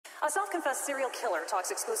A self-confessed serial killer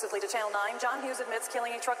talks exclusively to Channel 9. John Hughes admits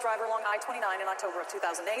killing a truck driver along I-29 in October of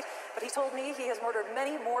 2008, but he told me he has murdered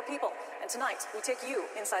many more people. And tonight, we take you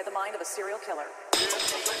inside the mind of a serial killer.